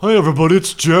Hi everybody,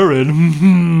 it's Jared.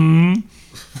 Welcome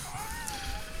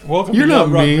You're to not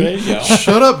Yacht Rock me. Radio.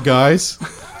 Shut up, guys.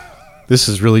 This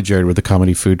is really Jared with the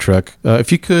Comedy Food Truck.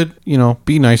 If you could,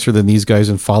 be nicer than these guys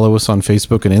and follow us on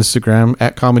Facebook and Instagram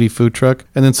at Comedy Food Truck,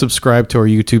 and then subscribe to our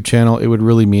YouTube channel, it would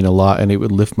really mean a lot, and it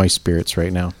would lift my spirits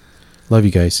right now. Love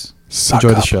you guys.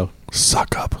 Enjoy the show.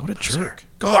 Suck up. What a jerk.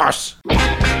 Gosh.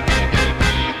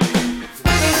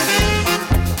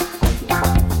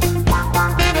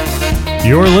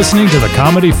 You're listening to the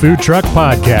Comedy Food Truck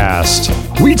Podcast.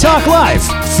 We talk life,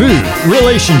 food,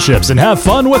 relationships, and have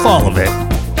fun with all of it.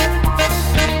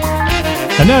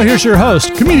 And now here's your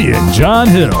host, comedian John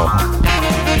Hill.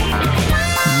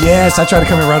 Yes, I try to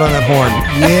come in right on that horn.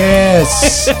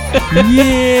 Yes.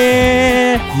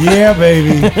 Yeah,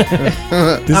 baby.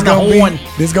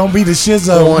 This gonna be the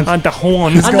shizzo. On the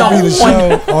horn. This gonna be the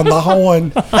show on the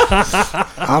horn.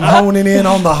 I'm honing in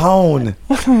on the horn.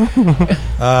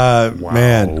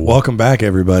 Man, welcome back,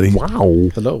 everybody. Wow.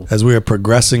 Hello. As we are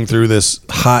progressing through this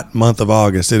hot month of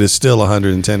August, it is still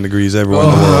 110 degrees everywhere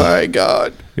in the world. my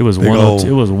God. It was 102.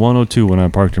 It was 102 when I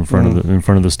parked in front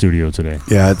of the studio today.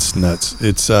 Yeah, it's nuts.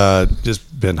 It's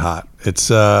just been hot. It's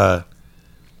but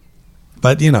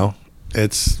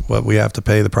it's what we have to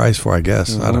pay the price for, I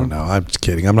guess. I don't know. I'm just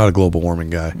kidding. I'm not a global warming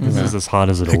guy. This is as hot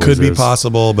as it always It could be is.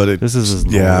 possible, but This is as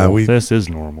normal. yeah, this is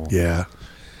normal. yeah.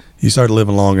 You start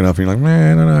living long enough, and you're like,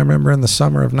 man, I remember in the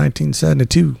summer of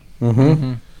 1972,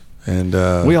 and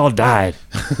We all died.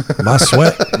 my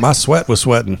sweat was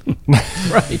sweating.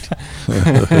 Right.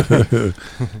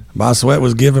 My sweat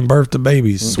was giving birth to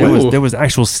babies. There was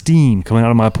actual steam coming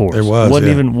out of my pores. There was,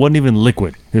 wasn't yeah. even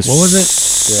liquid. What was it?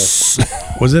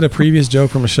 Was it a previous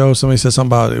joke from a show? Somebody said something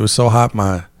about it was so hot.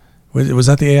 Was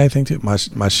that the AI thing too? My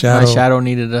shadow. My shadow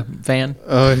needed a fan.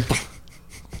 That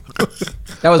was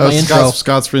That my was intro.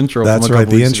 Scott's intro. That's from a right,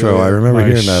 couple the weeks intro. ago. I remember My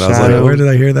hearing that. I was shadow- like, where did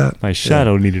I hear that? My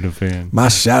shadow needed a fan. My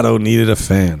shadow needed a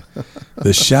fan.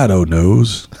 The shadow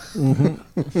knows.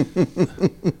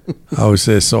 I always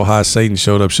say it's so hot, Satan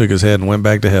showed up, shook his head, and went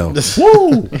back to hell.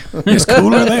 Woo! It's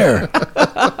cooler there.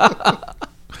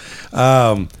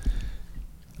 I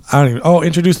don't even. Oh,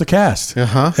 introduce the cast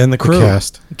and the crew. The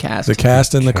cast. The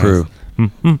cast and the crew.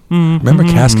 Remember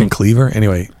Cask and Cleaver?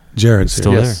 Anyway, Jared's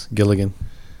Still here. Yes. Gilligan.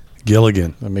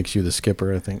 Gilligan. That makes you the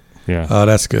skipper, I think. Yeah. Oh,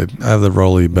 that's good. I have the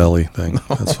roly belly thing.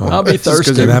 That's fine. I'll be It's just 'cause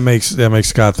thirsty. And that makes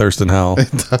Scott Thurston Howell.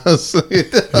 It does.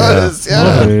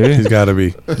 Yeah. Okay. He's got to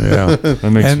be. Yeah. That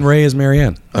makes, And Ray is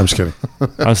Marianne. I'm just kidding.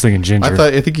 I was thinking ginger.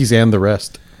 I think he's and the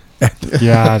rest.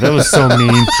 Yeah, that was so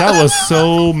mean. That was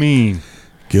so mean.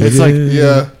 Gilligan. It's like,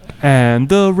 Yeah. and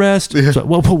the rest. Yeah. So,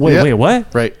 wait, Yeah. wait, what?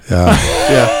 Right. Yeah.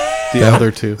 Yeah. The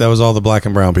other two. That was all the black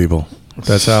and brown people.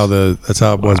 That's how it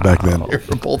was back then. You're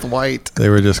both white. They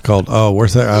were just called. Oh,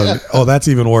 where's that? Oh, that's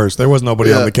even worse. There was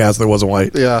nobody on the cast that wasn't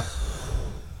white. Yeah.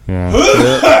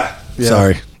 Yeah. Yeah.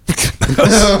 Sorry.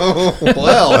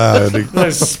 Well. I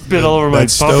spit all over my That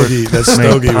stogie. That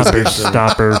stogie was good.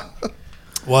 Stopper.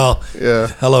 Well, Yeah.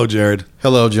 hello, Jared.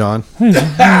 Hello, John.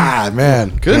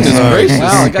 Man. Goodness gracious.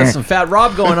 Wow, I got some Fat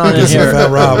Rob going on in This is here. Fat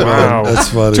Rob. man. Wow. That's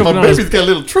funny. Choking My on his, baby's got a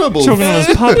little trouble. choking on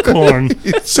his popcorn.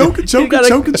 Choking. Got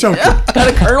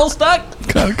a kernel stuck?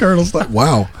 Got a kernel stuff.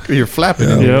 Wow. You're flapping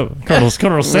it. Yep.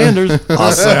 Colonel Sanders.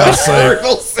 I'll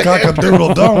say.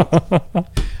 Cock-a-doodle don't.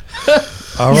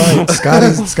 All right.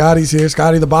 Scotty's here.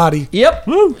 Scotty the body. Yep.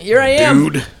 Here I am.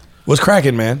 Dude. What's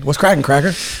cracking, man? What's cracking,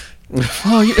 Cracker?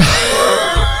 Oh, you,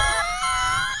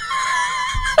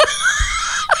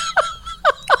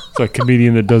 It's a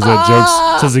comedian that does that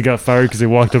jokes. Says he got fired because he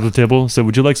walked up to the table. Said,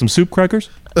 "Would you like some soup crackers?"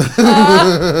 I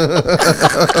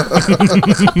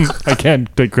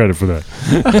can't take credit for that.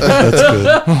 That's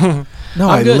good. No,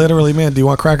 I good. literally meant, do you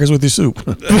want crackers with your soup?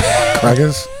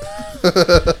 Crackers?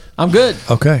 I'm good.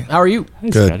 Okay. How are you? Hey,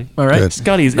 Good. Scotty. All right. Good.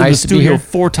 Scotty's in Nice the to be studio here.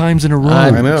 4 times in a row. I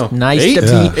know. Nice Eight? to be.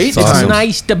 Yeah, It's awesome.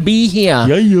 nice to be here.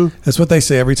 Yeah. That's what they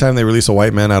say every time they release a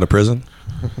white man out of prison.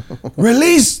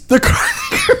 Release the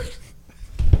cracker.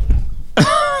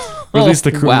 Release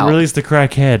the wow. release the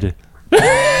crackhead.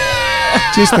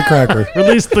 Just the cracker.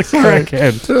 Release the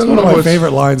crackhead. That's one of my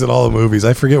favorite lines in all the movies.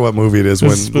 I forget what movie it is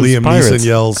when It's Liam Pirates. Neeson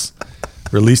yells,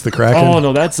 "Release the Kraken." Oh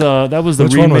no, that's that was the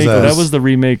Which one was remake. that? That was the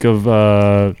remake of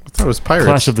I thought it was Pirates.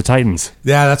 Clash of the Titans.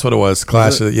 Yeah, that's what it was.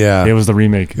 Clash. Yeah, It was the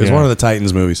remake. It was one of the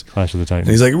Titans movies. Clash of the Titans.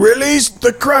 And he's like, "Release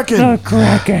the Kraken." the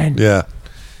Kraken. Yeah.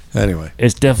 Anyway.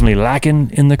 It's definitely lacking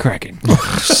in the Kraken.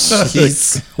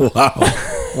 Jeez. Wow.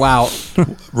 Wow.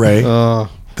 Ray,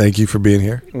 thank you for being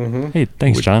here. Hey,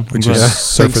 thanks, John. I'm Which glad- is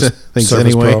Surface, Thanks Surface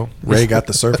anyway. Pro. Ray got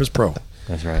the Surface Pro.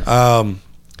 That's right.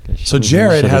 So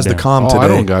Jared has the calm today. I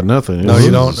don't got nothing. No,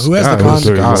 you don't. Who has the calm?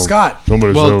 Scott. Scott.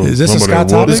 Somebody Well, said- is this a somebody Scott what?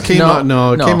 topic? This came No, out.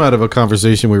 No, it no. came out of a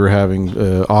conversation we were having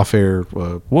off air a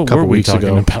What were couple we weeks talking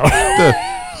ago. about?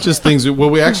 Just things. Well,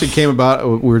 we actually came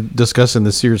about. We're discussing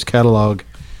the Sears catalog.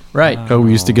 Right. How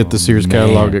we used to get the Sears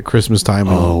catalog at Christmas time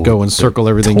and go and circle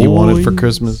everything you wanted for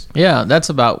Christmas. Yeah, that's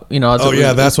about, Oh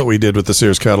yeah, that's what we did with the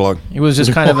Sears catalog. it was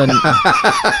just kind of an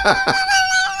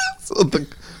So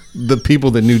the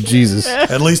people that knew Jesus.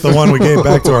 At least the one we gave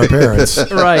back to our parents.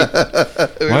 right.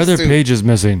 Why are there pages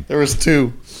missing? There was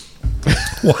two.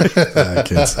 I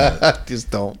can't say it.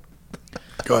 Just don't.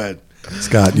 Go ahead,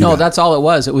 Scott. No, that's all it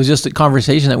was. It was just a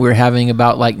conversation that we were having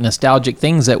about like nostalgic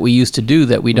things that we used to do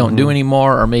that we don't do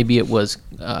anymore, or maybe it was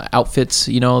outfits,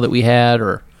 that we had,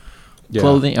 or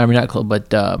clothing. I mean, not clothes, but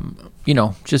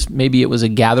just maybe it was a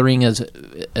gathering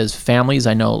as families.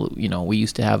 I know, we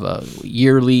used to have a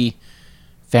yearly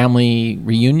family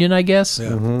reunion, I guess,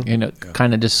 and it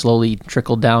kind of just slowly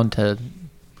trickled down to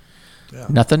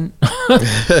nothing.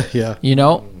 Yeah.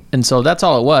 And so that's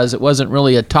all it was. It wasn't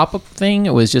really a topic thing.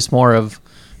 It was just more of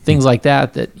things like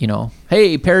that,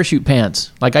 hey, parachute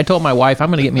pants. Like I told my wife, I'm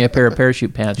going to get me a pair of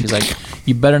parachute pants. She's like,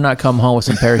 you better not come home with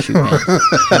some parachute pants.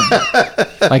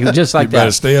 Just like You better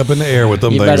that. stay up in the air with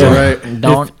them You things. better on.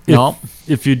 don't, no,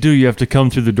 If you do, you have to come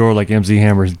through the door like MC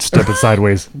Hammer, step it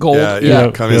sideways. gold.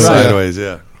 Yeah, come in right. sideways.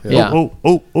 Yeah. Yeah.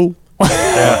 Oh.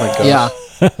 Yeah.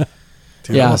 Dude,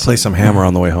 I'm Yeah, gonna play some Hammer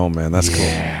on the way home, man. That's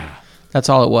cool. That's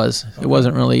all it was. It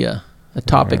wasn't really a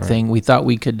topic thing. We thought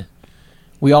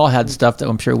we all had stuff that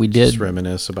I'm sure we did. Just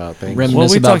reminisce about things. Well,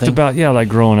 we talked things. about, like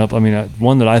growing up. I mean,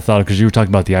 one that I thought of, because you were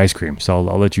talking about the ice cream, so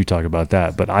I'll let you talk about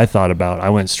that. But I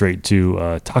went straight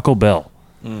to Taco Bell.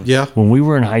 Yeah. When we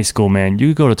were in high school, man, you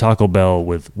could go to Taco Bell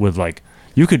with like,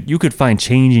 you could find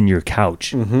change in your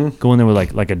couch. Go in there with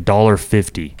like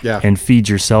 $1.50 Yeah. and feed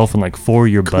yourself and like 4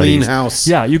 of your Clean buddies. house.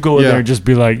 Yeah, you go in Yeah. there and just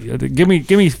be like, give me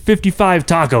 55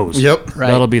 tacos. Yep. Right.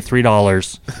 That'll be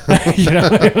 $3.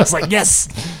 It was like, yes.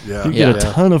 Yeah. You get a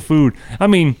Yeah. ton of food. I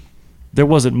mean, there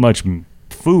wasn't much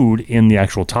food in the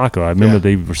actual taco. I remember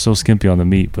they were so skimpy on the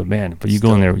meat, but you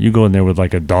go in there with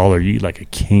like $1, you eat like a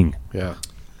king. Yeah.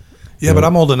 Yeah, but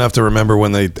I'm old enough to remember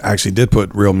when they actually did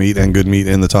put real meat and good meat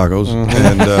in the tacos,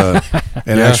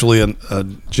 and actually a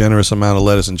generous amount of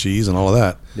lettuce and cheese and all of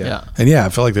that. Yeah. And I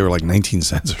felt like they were like 19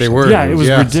 cents. Or They something. were. Yeah, it was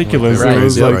Yeah. ridiculous. Right. It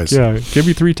was Yeah, like, right. give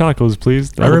me 3 tacos,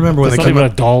 please. I remember when That's they not came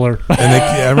even $1. And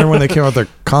I remember when they came out with their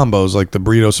combos, like the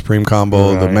burrito supreme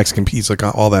combo, the Right. Mexican pizza,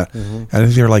 all that. And I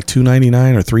think they were like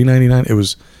 $2.99 or $3.99. It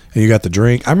was, and you got the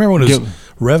drink. I remember when it was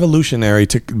revolutionary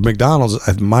to McDonald's.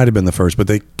 It might have been the first, but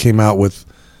they came out with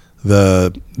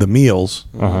the meals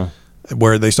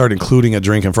where they started including a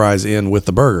drink and fries in with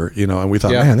the burger. And we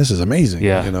thought, man, this is amazing.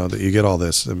 Yeah. That you get all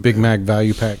this. Big Mac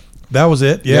value pack. That was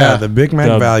it. Yeah, the Big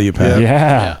Mac value pack.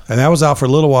 Yeah. And that was out for a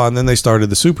little while, and then they started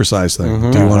the supersize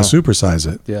thing. Do you want to supersize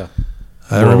it? Yeah.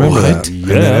 I remember What? that.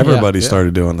 Yeah. And then everybody Yeah.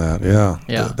 started doing that. Yeah.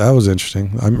 Yeah. That was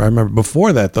interesting. I remember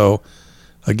before that, though,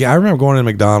 again, I remember going to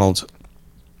McDonald's,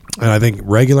 and I think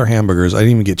regular hamburgers, I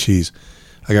didn't even get cheese.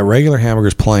 I got regular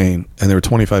hamburgers plain, and they were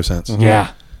 25 cents. Yeah.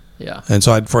 Yeah. And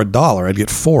so for $1, I'd get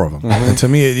 4 of them. And to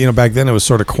me, back then it was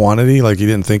sort of quantity. Like you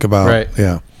didn't think about, Right.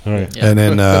 yeah. All right. Yeah. And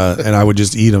then, and I would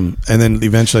just eat them. And then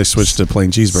eventually I switched to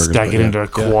plain cheeseburgers. Stack But it yeah. into a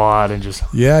quad and just.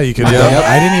 Yeah, you could.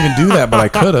 I didn't even do that, but I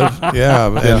could have. Yeah,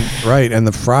 and, right. And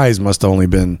the fries must have only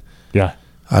been, Yeah.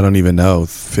 I don't even know,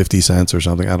 50 cents or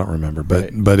something. I don't remember,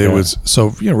 but Right. it was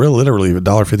so real literally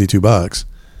 $1.50, $2.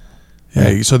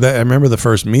 Yeah. So that I remember the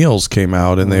first meals came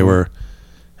out, and they were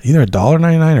either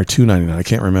 $1.99 or $2.99. I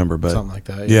can't remember, but Something like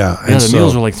that. Yeah, Yeah, and the so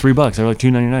meals were like $3. They were like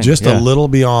 $2.99. just yeah. a little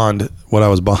beyond what I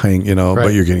was buying, but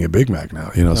Right. you're getting a Big Mac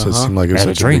now, so it seemed like it was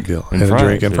And a such a big drink. deal. And a fries.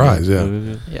 drink and fries. Yeah.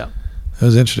 Yeah. It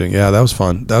was interesting. Yeah, that was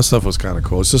fun. That stuff was kind of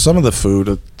cool. So some of the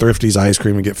food, Thrifty's ice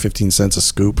cream, and get 15 cents a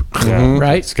scoop. Yeah.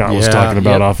 Right. Scott was Yeah. talking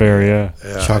about Yep. off air. Yeah.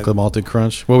 Yeah, Chocolate malted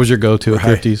crunch. What was your go-to at Right.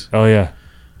 Thrifty's? Oh, yeah.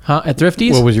 Huh? At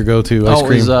Thrifty's? What was your go-to ice it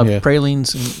cream? was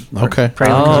pralines. And, Okay.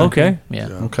 Pralines. Oh, okay. Yeah.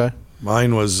 Okay.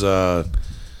 Mine was I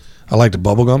liked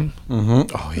bubble gum.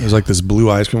 Mm-hmm. Oh, It was like this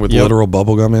blue ice cream with Yep. literal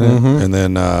bubble gum in it, and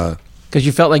then Because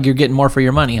you felt like you're getting more for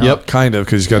your money, huh? Yep. kind of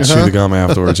because you got to chew the gum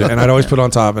afterwards. And I'd always put it on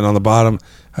top, and on the bottom,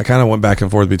 I kind of went back and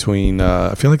forth between.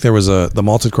 I feel like there was the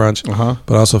malted crunch,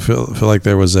 but I also feel like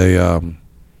there was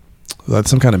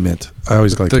some kind of mint. I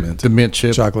always liked mint, The mint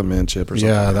chip. chocolate mint chip or something.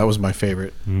 Yeah, that was my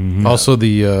favorite. Also,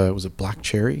 the was it black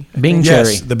cherry? Bing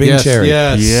Yes, cherry. the Bing Yes, cherry.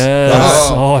 Yes. Yes.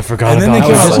 Oh, I forgot And then about they I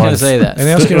was came just out going to say that. And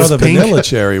they also It came out was with the pink. vanilla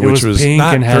cherry, It which was was pink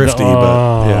not and had the- Thrifty, but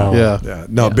oh. yeah.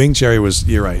 No, Yeah. Bing cherry was.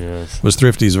 You're right. Yes. Was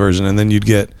Thrifty's version, and then you'd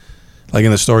get Like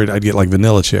in the store, I'd get like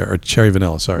vanilla cherry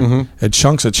vanilla. Sorry, and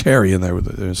chunks of cherry in there. With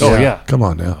it. Yeah. Come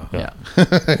on now. Yeah.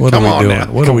 What are we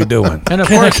doing? What are we doing? And of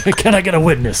course, Can I get a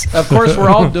witness? of course, we're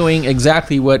all doing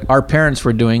exactly what our parents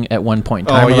were doing at one point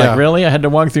in time. We're like, really? I had to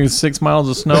walk through 6 miles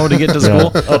of snow to get to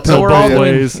school. So we're all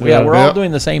doing, we're all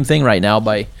doing the same thing right now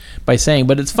by saying.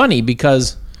 But it's funny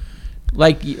because,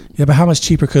 like, Yeah, but how much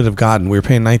cheaper could it have gotten? We were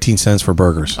paying 19 cents for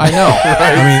burgers. I know,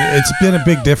 I mean, it's been a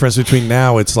big difference between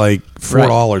now. It's like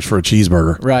 $4 for a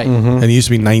cheeseburger, right? and it used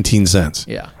to be 19 cents.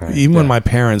 Yeah. Even when my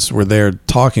parents were there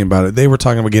talking about it, they were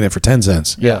talking about getting it for 10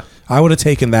 cents. Yeah. I would have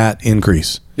taken that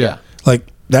increase. Yeah. Like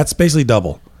that's basically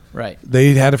double. Right.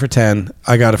 They had it for 10.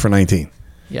 I got it for 19.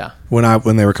 Yeah.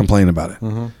 When they were complaining about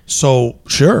it. So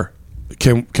sure,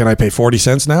 can I pay 40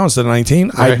 cents now instead of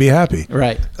 19? I'd be happy.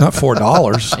 Right. Not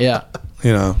 $4. Yeah.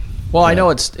 You know. Well, I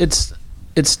know it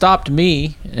stopped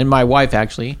me and my wife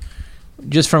actually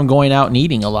just from going out and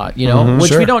eating a lot, you know,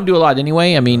 which we don't do a lot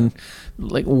anyway. I mean,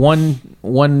 like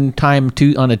one time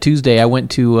on a Tuesday, I went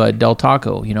to Del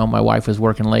Taco. You know, my wife was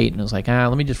working late and was like,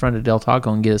 let me just run to Del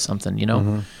Taco and get us something, you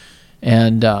know,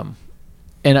 and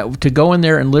to go in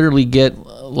there and literally get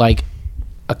like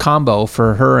a combo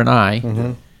for her and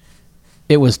I.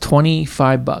 It was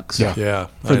 $25 Yeah.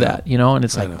 for that, you know, and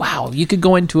it's like, wow, you could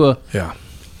go into a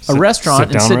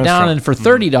restaurant and sit down and for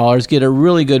 $30 get a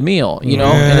really good meal, you know.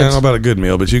 Yeah, and I don't know about a good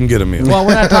meal, but you can get a meal. well,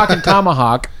 we're not talking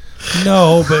tomahawk.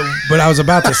 No, but I was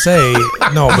about to say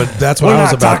but that's what I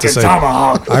was about to say.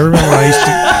 Tomahawk. I remember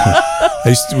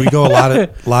we go a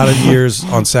lot of years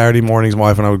on Saturday mornings. My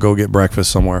wife and I would go get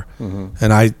breakfast somewhere,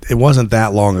 and it wasn't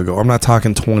that long ago. I'm not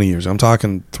talking 20 years. I'm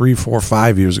talking 3, 4,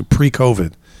 5 years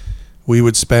pre-COVID. We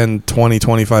would spend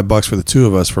 $20-$25 for the two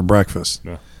of us for breakfast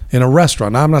in a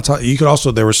restaurant. Now I'm not talking. You could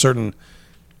also there were certain,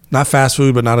 not fast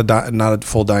food, but not a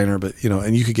full diner, but you know,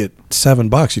 and you could get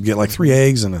 $7. You'd get like 3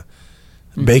 eggs and a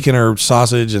bacon or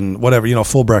sausage and whatever, you know,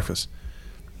 full breakfast.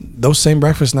 Those same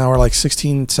breakfasts now are like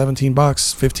 $16, $17,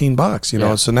 $15. You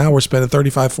know, so now we're spending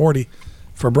 $35, $40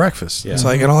 for breakfast. It's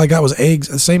like, and all I got was eggs,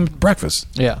 the same breakfast.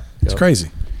 Yeah, it's crazy.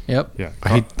 Yep. Yeah.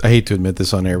 I hate to admit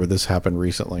this on air, but this happened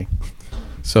recently.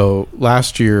 So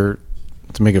last year,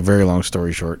 to make a very long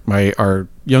story short, our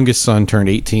youngest son turned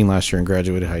 18 last year and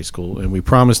graduated high school, and we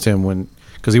promised him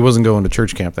because he wasn't going to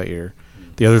church camp that year.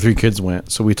 The other 3 kids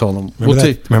went, so we told him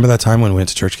Remember that time when we went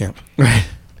to church camp? Right.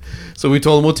 So we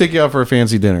told him we'll take you out for a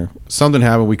fancy dinner. Something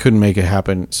happened, we couldn't make it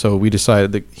happen, so we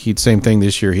decided that same thing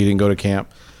this year. He didn't go to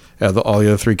camp. All the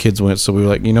other 3 kids went, so we were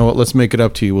like, you know what? Let's make it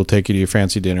up to you. We'll take you to your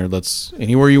fancy dinner. Let's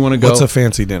anywhere you want to go. What's a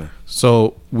fancy dinner?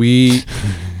 So we.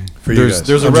 There's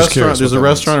a restaurant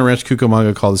in Rancho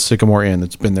Cucamonga called the Sycamore Inn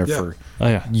that's been there for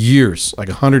years, like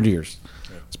 100 years.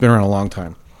 It's been around a long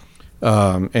time,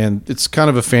 and it's kind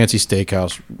of a fancy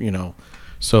steakhouse, you know.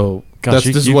 So this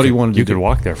is what he wanted to do. You could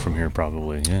walk there from here,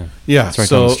 probably. Yeah. Yeah. It's right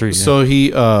down the street. So he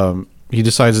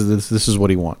decides that this is what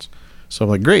he wants. So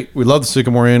I'm like, great. We love the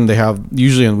Sycamore Inn. They have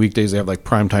usually on weekdays they have like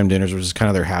primetime dinners, which is kind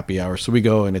of their happy hour. So we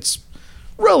go and it's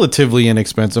relatively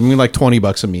inexpensive. I mean, like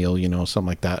 $20 a meal, you know, something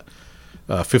like that.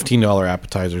 $15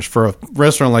 appetizers for a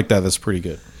restaurant like that. That's pretty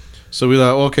good. So we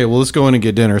thought, okay, well, let's go in and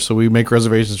get dinner. So we make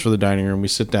reservations for the dining room. We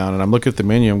sit down, and I'm looking at the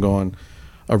menu. I'm going,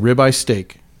 a ribeye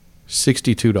steak,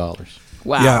 $62.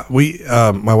 Wow. Yeah, we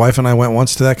my wife and I went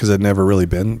once to that because I'd never really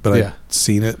been, but I'd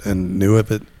seen it and knew it.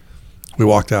 But we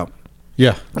walked out.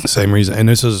 Yeah, same reason. And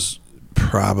this was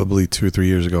probably 2 or 3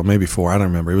 years ago, maybe 4. I don't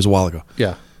remember. It was a while ago.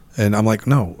 Yeah. And I'm like,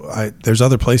 no, there's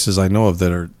other places I know of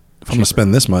that are. If I'm going to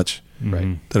spend this much,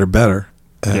 that are better.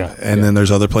 And then there's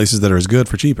other places that are as good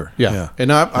for cheaper. Yeah.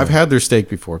 And I've had their steak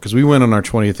before because we went on our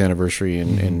 20th anniversary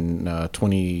in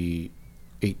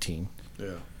 2018.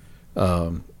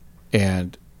 Yeah.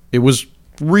 And it was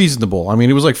reasonable. I mean,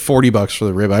 it was like $40 for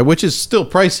the ribeye, which is still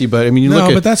pricey, but I mean,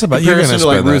 but that's about you're going to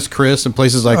like Ruth's Chris and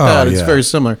places like that. It's very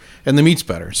similar, and the meat's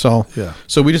better. So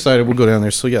so we decided we'll go down there.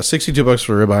 So $62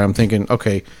 for ribeye. I'm thinking,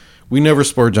 okay, we never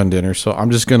splurge on dinner, so I'm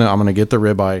gonna get the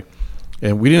ribeye.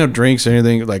 And we didn't have drinks or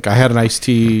anything. Like I had an iced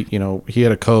tea, you know, he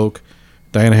had a Coke,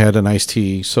 Diana had an iced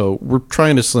tea. So we're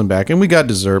trying to slim back, and we got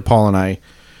dessert, Paul and I.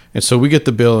 And so we get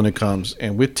the bill, and it comes,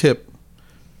 and we tip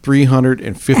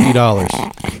 $350.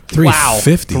 $350. Wow.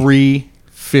 $350.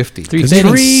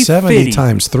 $370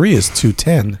 times 3 is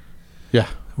 $210. Yeah.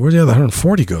 Where'd the other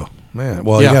 $140 go? Man,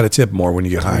 well, you got to tip more when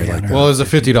you get high like that. Well, it's a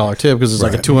 $50 tip because it's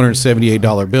like a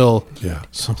 $278 bill. Yeah.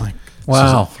 So I'm like,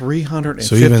 wow, $350.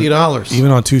 So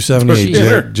even on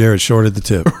 $278, Jared shorted the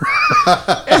tip.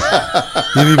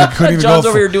 John's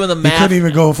over here doing the math. He couldn't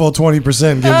even go full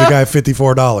 20% and give the guy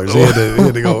 $54. He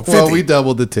had to go 50. Well, we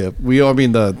doubled the tip.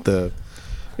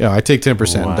 Yeah, I take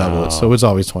 10% and double it, so it's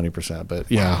always 20%. But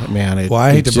yeah, man. Well,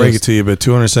 I hate to break it to you, but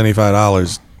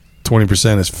 $275,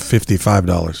 20% is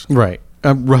 $55. Right.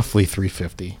 Roughly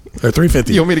 $350. Or $350.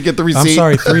 You want me to get the receipt? I'm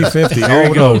sorry, $350. Here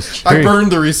he goes. I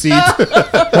burned the receipt.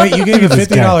 Wait, you gave a this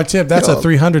guy. $50 tip. That's a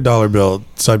 $300 bill.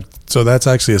 So that's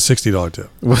actually a $60 tip.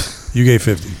 You gave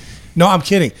 $50. No, I'm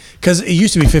kidding. Because it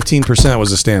used to be 15%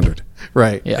 was the standard.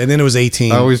 Right. Yeah. And then it was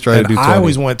 18. I always try to do 20. I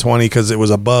always went 20 because it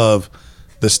was above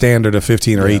the standard of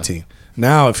 15 or 18.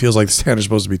 Now it feels like the standard's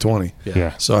supposed to be 20.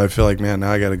 Yeah. So I feel like, man,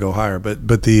 now I got to go higher. But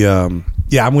the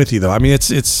yeah, I'm with you though. I mean,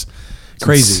 it's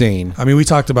crazy. Insane. I mean, we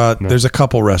talked about there's a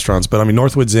couple restaurants, but I mean,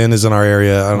 Northwoods Inn is in our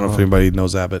area. I don't know if anybody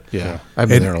knows that, but Yeah. I've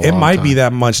been there a long it might time. be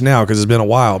that much now because it's been a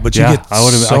while. But you Yeah, get I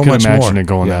so could much imagine more. it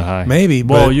going that high. Maybe.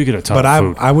 Well, but, you get a ton but of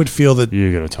food. I would feel that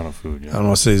You get a ton of food. I Yeah. don't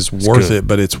want to say it's worth good. it,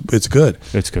 but it's good.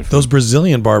 It's good. Those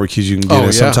Brazilian barbecues you can get Oh, yeah.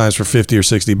 sometimes for $50 or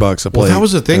 $60 a plate. Well, that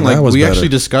was the thing. And Like that was we better. actually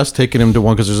discussed taking him to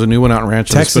one because there's a new one out in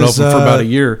Rancho that's been open for about a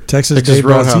year. Texas de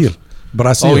Brazil.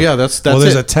 Oh yeah, that's well,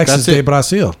 there's it. a Texas That's de it.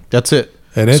 Brazil, That's it.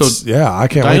 and it's I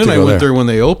can't wait Diane to and I go went there there. when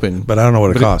they opened, But I don't know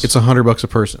what it costs. It's $100 a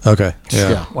person. Okay,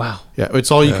 yeah, Wow. Yeah,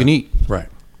 it's all you can eat. right.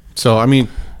 So I mean,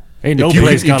 Ain't no if you,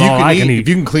 place if got you all can I eat, can if eat.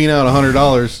 you can clean out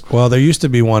 $100, Well, there used to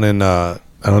be one in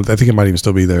I think it might even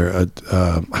still be there. I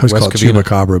always call it Covina.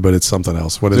 Chupacabra, but it's something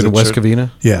else. What is is it it? West Covina?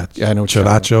 Yeah, Yeah, I know what you're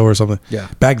talking Churacho or something. Yeah.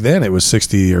 back then it was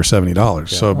 $60 or $70.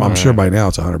 So I'm sure by now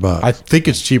it's $100. I think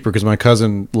it's cheaper because my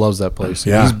cousin loves that place.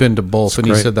 Yeah. He's been to both, and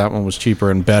he great. said that one was cheaper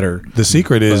and better. The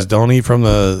secret is don't eat from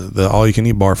the all you can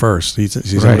eat bar first. Eat some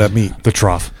of Right. that meat. The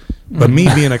trough. But me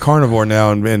being a carnivore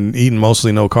now and eating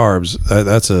mostly no carbs,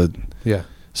 that's Yeah.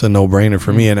 it's a no brainer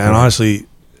for me. And honestly,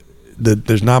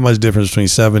 there's not much difference between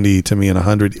 70 to me and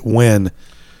 100 when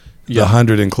the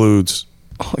 100 includes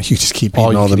you just keep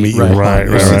eating all the can meat eat. you Right. want.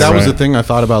 Right, See, that was right. the thing I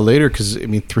thought about later because I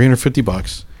mean,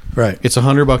 $350. Right. It's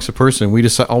 $100 a person. We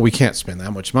decided, we can't spend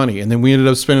that much money, and then we ended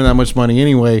up spending that much money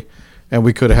anyway, and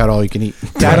we could have had all you can eat.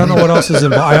 I don't know what else is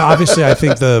involved. Obviously, I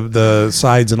think the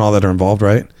sides and all that are involved,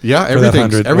 right? Yeah, For that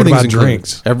everything's 100. What everything's about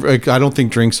included. drinks? I don't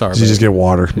think drinks are. You just get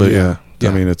water, but yeah. I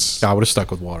Yeah. mean, it's I would have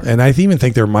stuck with water. and I even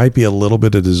think there might be a little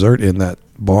bit of dessert in that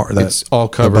bar. It's all the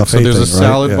covered. So buffet there's a thing, right?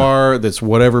 salad Yeah. bar that's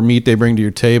whatever meat they bring to your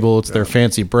table. It's their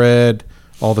fancy bread,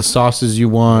 all the sauces you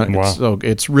want. Wow.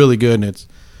 It's really good, and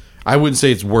I wouldn't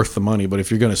say it's worth the money, but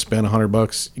if you're going to spend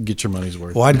 $100, get your money's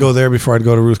worth. Well, I'd go there before I'd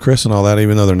go to Ruth Chris and all that,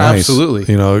 even though they're nice. Absolutely.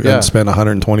 You know, Yeah. and spend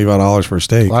 $125 for a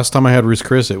steak. Last time I had Ruth's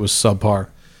Chris, it was subpar.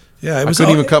 Yeah, it I was.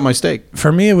 couldn't even cut my steak.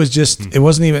 For me, it was just. It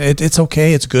wasn't even. It's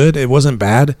okay. It's good. It wasn't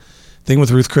bad. Thing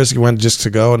with Ruth Chris, we went just to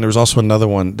go, and there was also another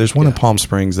one. There's one in Palm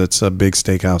Springs that's a big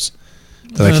steakhouse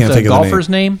that I can't think of the golfer's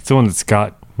name. It's the one that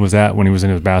Scott was at when he was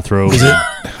in his bathrobe. Isn't it-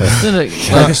 I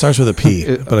think it starts with a P,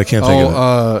 but I can't think of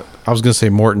it. I was going to say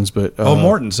Morton's, but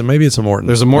Morton's, and maybe it's a Morton's.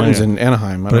 There's a Morton's yeah. in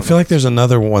Anaheim. but I feel like there's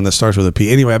another one that starts with a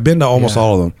P. Anyway, I've been to almost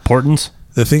all of them. Portons?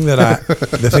 The thing that I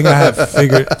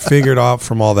have figured out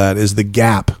from all that is the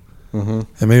gap, and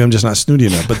maybe I'm just not snooty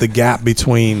enough, but the gap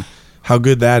between how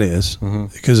good that is,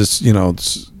 because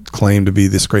it's claimed to be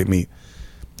this great meat,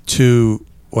 to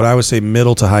what I would say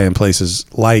middle to high end places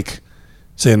like,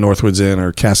 say, a Northwoods Inn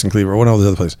or Cass and Cleaver or one of those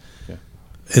other places. Yeah.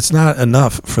 It's not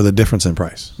enough for the difference in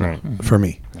price Right. for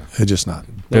me. It's just not.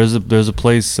 There's a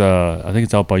place, I think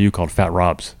it's out by you, called Fat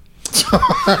Rob's.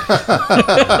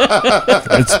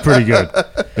 It's pretty good.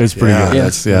 It's pretty Yeah, good.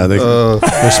 that's,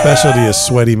 their specialty is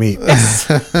sweaty meat. Can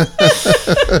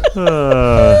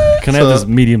I have this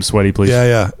medium sweaty, please?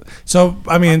 Yeah. So,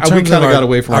 I mean, in We terms kinda of got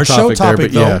away from our show topic there,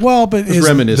 topic, but yeah. though, well, but It's is the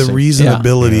reminiscing.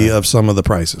 reasonability of some of the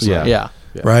prices. Yeah.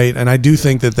 Right? And I do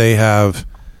think that they have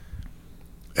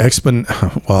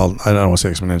well, I don't want to say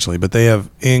exponentially, but they have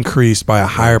increased by a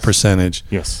higher percentage.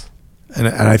 Yes. And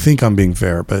I think I'm being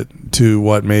fair, but to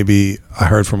what maybe I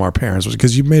heard from our parents,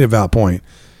 because you made a valid point.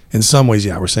 In some ways,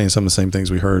 yeah, we're saying some of the same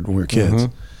things we heard when we were kids,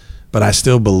 but I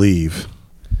still believe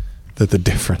that the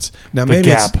difference. Now, maybe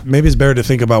it's better to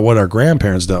think about what our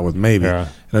grandparents dealt with, maybe. Yeah.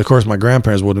 And of course, my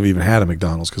grandparents wouldn't have even had a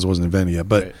McDonald's because it wasn't invented yet.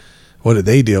 But what did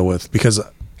they deal with? Because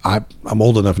I'm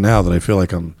old enough now that I feel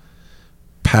like I'm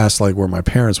past like where my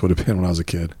parents would have been when I was a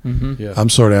kid. Yeah. I'm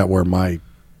sort of at where in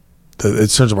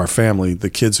terms of our family, the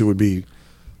kids who would be,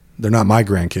 they're not my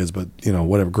grandkids, but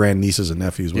whatever, grandnieces and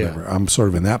nephews, whatever. I'm sort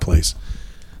of in that place.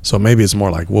 So maybe it's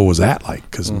more like, what was that like?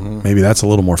 Because maybe that's a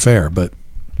little more fair. But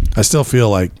I still feel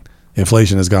like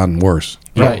inflation has gotten worse.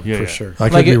 Right. Yeah, for yeah. sure. I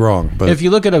could be wrong, but if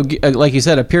you look at like you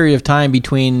said, a period of time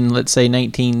between, let's say,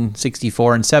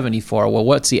 1964 and 74, well,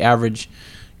 what's the average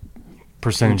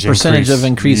Percentage of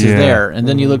increases Yeah. there? And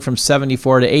then you look from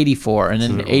 74 to 84, and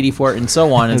then 84, and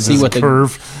so on, and This see is what a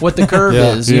curve. what the curve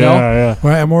is. Yeah, You know, yeah.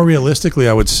 right, more realistically,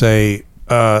 I would say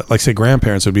like say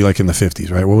grandparents would be like in the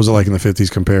 50s, right? What was it like in the 50s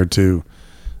compared to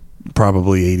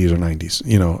probably 80s or 90s,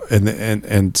 you know?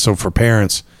 And so for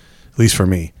parents, at least for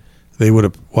me, they would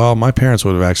have, well, my parents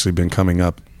would have actually been coming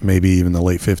up maybe even the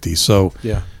late 50s. So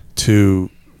to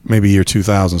maybe year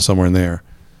 2000, somewhere in there,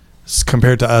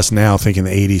 compared to us now thinking the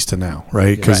 80s to now,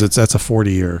 right? Because that's a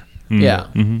 40-year. Yeah.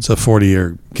 It's a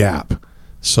 40-year gap.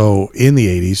 So in the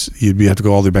 80s, you'd have to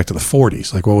go all the way back to the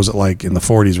 40s. Like, what was it like in the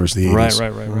 40s versus the 80s?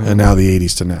 Right. And now the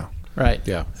 80s to now. Right.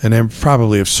 Yeah. And then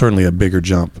probably certainly a bigger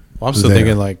jump. Well, I'm still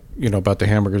thinking like, you know, about the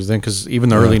hamburgers then, because even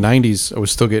the early 90s, I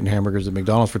was still getting hamburgers at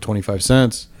McDonald's for 25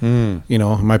 cents. You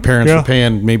know, my parents were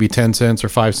paying maybe 10 cents or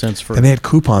 5 cents for. And they had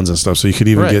coupons and stuff, so you could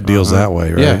even get deals that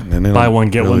way, right? Yeah. And they Buy don't one,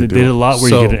 get really one. They do did it. a lot where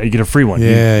So- you get a free one.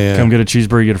 Yeah. Come get a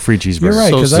cheeseburger, you get a free cheeseburger. You're right.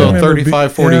 So, 'cause I so remember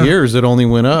 35, 40 yeah. years, it only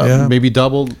went up. Yeah. Maybe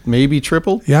doubled, maybe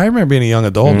tripled. Yeah, I remember being a young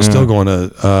adult and still going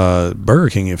to Burger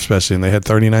King, especially, and they had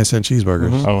 39-cent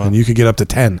cheeseburgers, Oh, wow. and you could get up to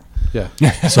 10. Yeah.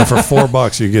 So for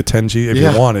 $4, you get 10 cheese if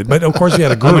you wanted. But of course, you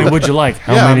had a I group. mean, what'd you like?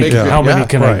 How Yeah, many? make it- How many yeah,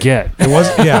 can I right. get? It was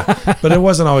but it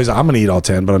wasn't always I'm gonna eat all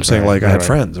 10. But I'm saying like I had right.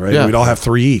 friends, right? Yeah. We'd all have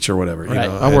 3 each or whatever. You Right.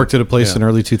 know? I worked at a place in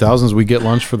early 2000s. We get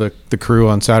lunch for the crew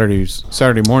on Saturday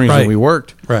mornings Right. when we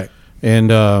worked. Right.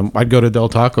 And I'd go to Del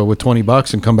Taco with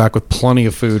 $20 and come back with plenty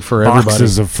of food for everybody.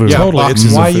 Boxes of food. Yeah, Totally. boxes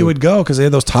It's of why food. you would go because they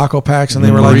had those taco packs and they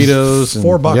were like Burritos and-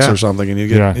 $4 yeah. or something, and you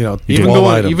get Yeah. you know Even 12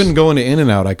 going, items. even going to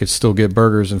In-N-Out, I could still get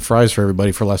burgers and fries for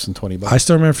everybody for less than $20. I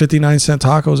still remember 59-cent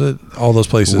tacos at all those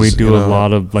places. We do a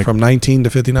lot of, like- from 19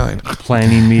 to 59.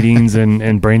 Planning meetings and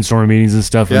brainstorming meetings and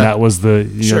stuff, Yeah. and that was the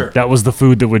that was the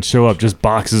food that would show up, just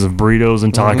boxes of burritos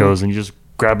and tacos, and you just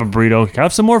grab a burrito,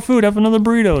 have some more food, have another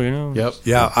burrito, you know. Yep.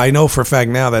 Yeah, I know for a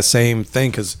fact now that same thing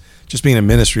because just being in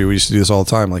ministry, we used to do this all the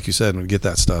time, like you said, and we'd get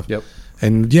that stuff. Yep.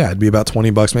 And yeah, it'd be about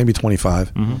 $20, maybe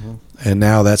 25. And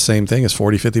now that same thing is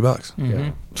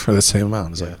 $40-$50 for the same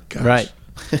amount. It's like, gosh. Right.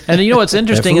 And you know what's That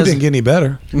interesting food is didn't get any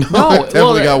better. no,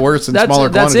 definitely got worse in smaller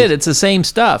That's quantities. it. It's the same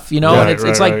stuff, you know. Right, and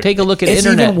it's right, like take a look at It's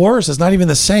internet. even worse. It's not even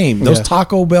the same. Those Yeah.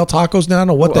 Taco Bell tacos now, I don't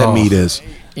know what that meat is.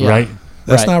 Yeah. Right?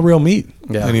 That's Right. not real meat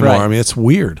anymore. Right. I mean, it's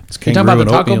weird. You talking about the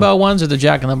Taco Bell ones or the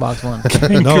Jack in the Box ones?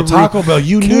 No, Taco Bell,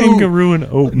 you knew. Kangaroo and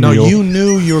oatmeal. No, you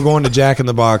knew you were going to Jack in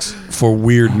the Box for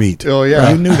weird meat. Oh,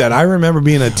 yeah. You knew that. I remember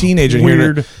being a teenager and hearing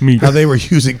Weird meat. how they were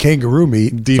using kangaroo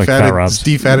meat. like fat wraps.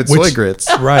 Defatted Which- soy grits.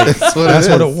 Right. That's what That's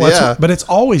it what is. it was. Yeah. But it's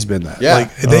always been that. Yeah. Like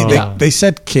Yeah. they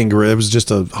said kangaroo. It was just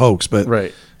a hoax. But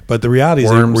Right. But the reality is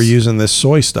Worms. we're using this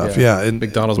soy stuff. Yeah. And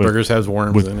McDonald's burgers has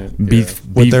worms with in it. beef,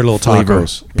 With beef their little flavor,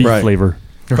 tacos. beef Right. flavor.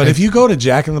 But if you go to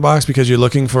Jack in the Box because you're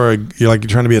looking for you're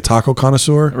trying to be a taco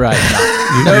connoisseur, Right.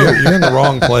 you're in the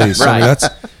wrong place. I mean, Right.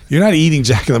 you're not eating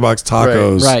Jack in the Box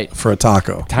tacos Right. for a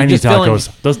taco. Tiny just filling- tacos.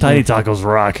 Those tiny tacos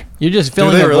rock. You're just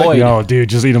filling they a really? void. No, dude,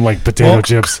 just eat them like potato Well,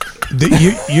 chips.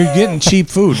 You're getting cheap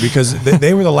food because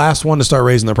they were the last one to start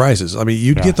raising their prices. I mean,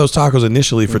 you'd get those tacos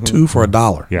initially for $2 for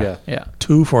 $1. Yeah. Yeah.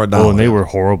 $2 for $1. Oh, and they were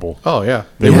horrible. Oh, yeah.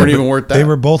 They weren't even worth that. They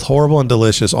were both horrible and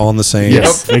delicious, all in the same.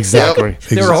 Yes, exactly.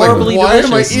 They were Exactly. horribly Why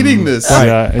delicious. am I eating this?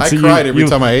 Yeah, and I so cried every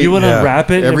time I ate. You would Yeah.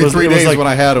 unwrap it. Every it was, 3 it was days like, when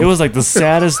I had 'em. It was like the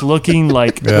saddest looking,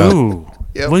 like, Yeah. ooh.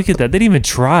 Yep. Look at that. They didn't even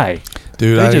try.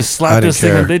 Dude, They I just I slapped didn't this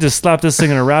thing. care. They just slapped this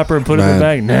thing in a wrapper and put it in Man. the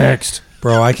bag. Next.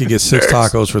 Bro, I could get 6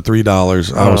 tacos for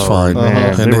 $3. I was fine.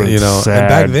 Man, And they were you know, sad, and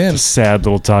back then, sad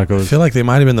little I tacos. feel like they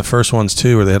might have been the first ones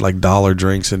too, where they had like dollar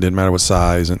drinks and didn't matter what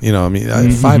size. And you know, I mean,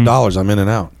 $5, I'm in and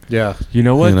out. Yeah. You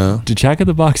know what? You know? The Jack in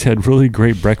the Box had really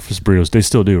great breakfast burritos. They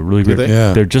still do. Really great. they?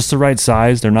 Yeah. They're just the right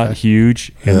size. They're not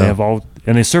huge, and they Yeah. have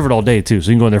and they serve it all day too. So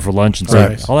you can go in there for lunch and say,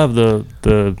 Right. "I'll have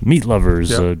the meat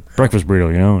lovers Yep. breakfast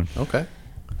burrito." You know, and Okay.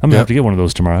 I'm gonna Yep. have to get one of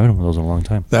those tomorrow. I haven't had one of those in a long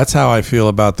time. That's how I feel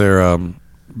about their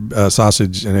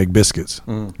sausage and egg biscuits.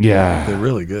 Yeah, They're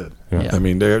really good. Yeah. I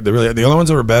mean, they're really the only ones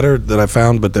that were better that I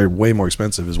found, but they're way more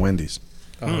expensive is Wendy's.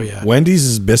 Oh, yeah. Wendy's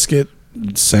is biscuit,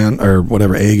 or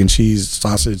whatever, egg and cheese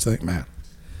sausage thing. Man,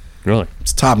 really.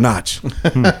 it's top notch.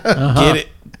 Get it?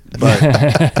 But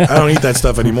I don't eat that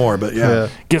stuff anymore. But yeah.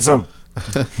 Get some.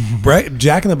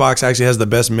 Jack in the Box actually has the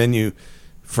best menu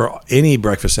for any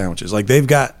breakfast sandwiches. Like they've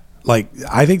got,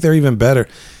 I think they're even better.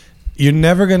 You're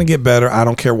never going to get better. I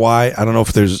don't care why. I don't know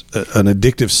if there's an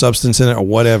addictive substance in it or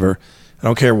whatever. I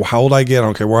don't care how old I get. I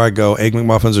don't care where I go. Egg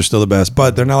McMuffins are still the best,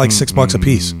 but they're not like $6 a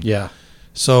piece. Yeah.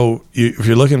 So if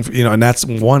you're looking for, and that's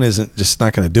one isn't just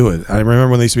not going to do it. I remember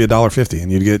when they used to be $1.50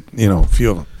 and you'd get, a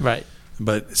few of them. Right.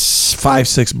 But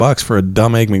 $5-6 for a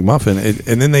dumb Egg McMuffin,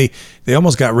 and then they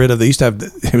almost got rid of. They used to have.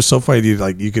 It was so funny.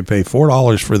 You could pay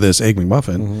 $4 for this Egg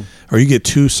McMuffin, or you get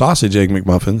 2 sausage Egg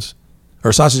McMuffins,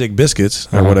 or sausage egg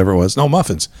biscuits, or whatever it was. No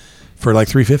muffins, for like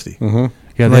 $3.50.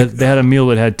 Yeah, Like- they had a meal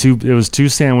that had two. It was 2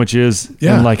 sandwiches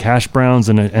Yeah. and like hash browns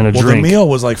and a Well, drink. the meal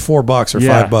was like $4 or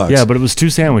yeah, $5. Yeah, but it was 2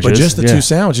 sandwiches. But just the yeah. 2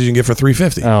 sandwiches you can get for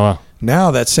 $3.50. Oh, wow.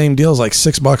 Now that same deal is like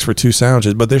 $6 for 2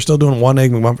 sandwiches, but they're still doing 1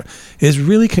 egg McMuffin. Is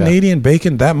really Canadian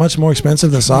bacon that much more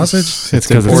expensive than sausage? It's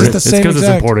because imported. it's, It's the same it's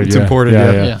exact- imported. It's yeah. imported,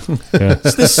 Yeah, yeah. yeah. Yeah.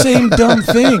 It's the same dumb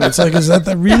thing. It's like, is that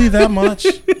really that much?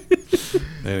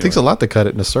 It takes a lot to cut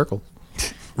it in a circle.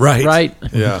 Right. Right.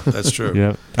 Yeah, that's true.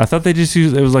 Yeah. I thought they just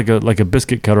used it was like a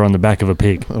biscuit cutter on the back of a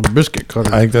pig. A biscuit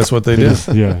cutter. I think that's what they did.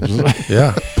 Yeah.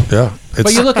 Yeah. Yeah. It's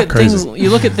But you look at crazy. things. You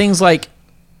look at things like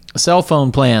cell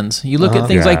phone plans. You look at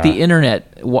things like Yeah. the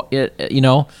internet. You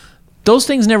know, those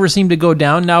things never seem to go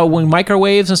down. Now, when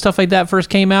microwaves and stuff like that first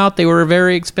came out, they were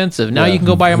very expensive. Now you can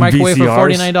go buy a microwave for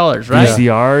VCRs. $49, right?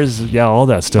 VCRs, yeah, all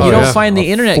that stuff. You don't yeah. find the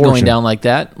A internet going fortune. down like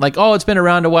that. Like, oh, it's been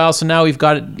around a while, so now we've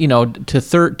got it, you know, to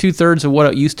 2/3 of what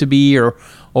it used to be, or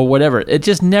whatever. It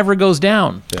just never goes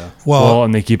down. Yeah. Well,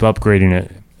 and they keep upgrading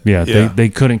it. Yeah, Yeah. They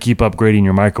couldn't keep upgrading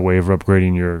your microwave or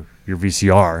upgrading your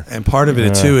VCR. and part of it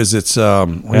Yeah. too is it's what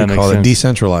do That you makes call it? sense.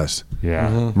 Decentralized. Yeah,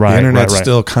 The right. internet's right.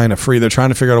 still kind of free. They're trying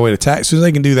to figure out a way to tax. As soon as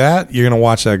they can do that, you're going to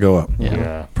watch that go up.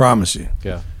 Yeah. Promise you.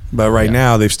 Yeah. But right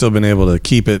now, they've still been able to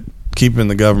keeping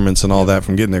the governments and all that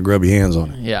from getting their grubby hands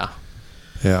on it. Yeah.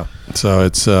 Yeah. So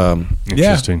it's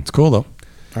Interesting. It's cool though.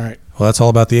 All right. Well, that's all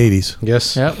about the 80s.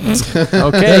 Yes. Yep. There's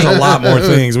Okay. a lot more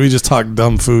things. We just talk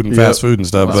dumb food and fast food and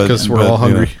stuff. That's But 'cause we're all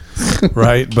you know, hungry.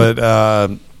 right? But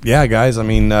yeah, guys. I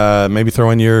mean, maybe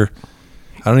throw in your,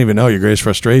 I don't even know, your greatest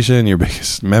frustration, your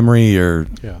biggest memory, or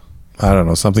Yeah. I don't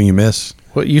know, something you miss.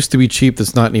 What used to be cheap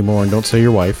that's not anymore, and don't say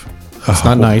your wife. It's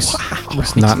not nice.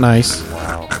 It's not nice.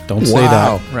 Wow. Don't say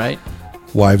Wow. Right.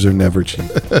 Wives are never cheap,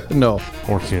 that. No.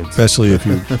 Or kids. especially if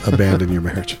you abandon your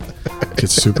marriage. It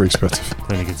gets super expensive.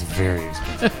 I think it's very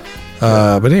expensive.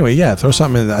 But anyway, yeah, throw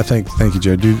something in. I think. Thank you,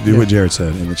 Jared. Do what Jared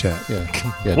said in the chat. Yeah.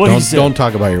 Yeah. What he said. Don't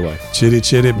talk about your wife. Chitty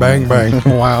chitty bang bang.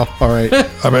 Wow. All right.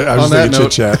 I mean, I was On that thinking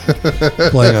chit chat,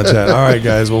 playing on chat. All right,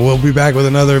 guys. Well, we'll be back with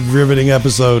another riveting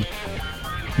episode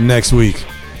next week.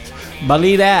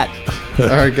 Believe that. All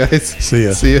right, guys. See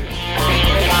ya. See ya.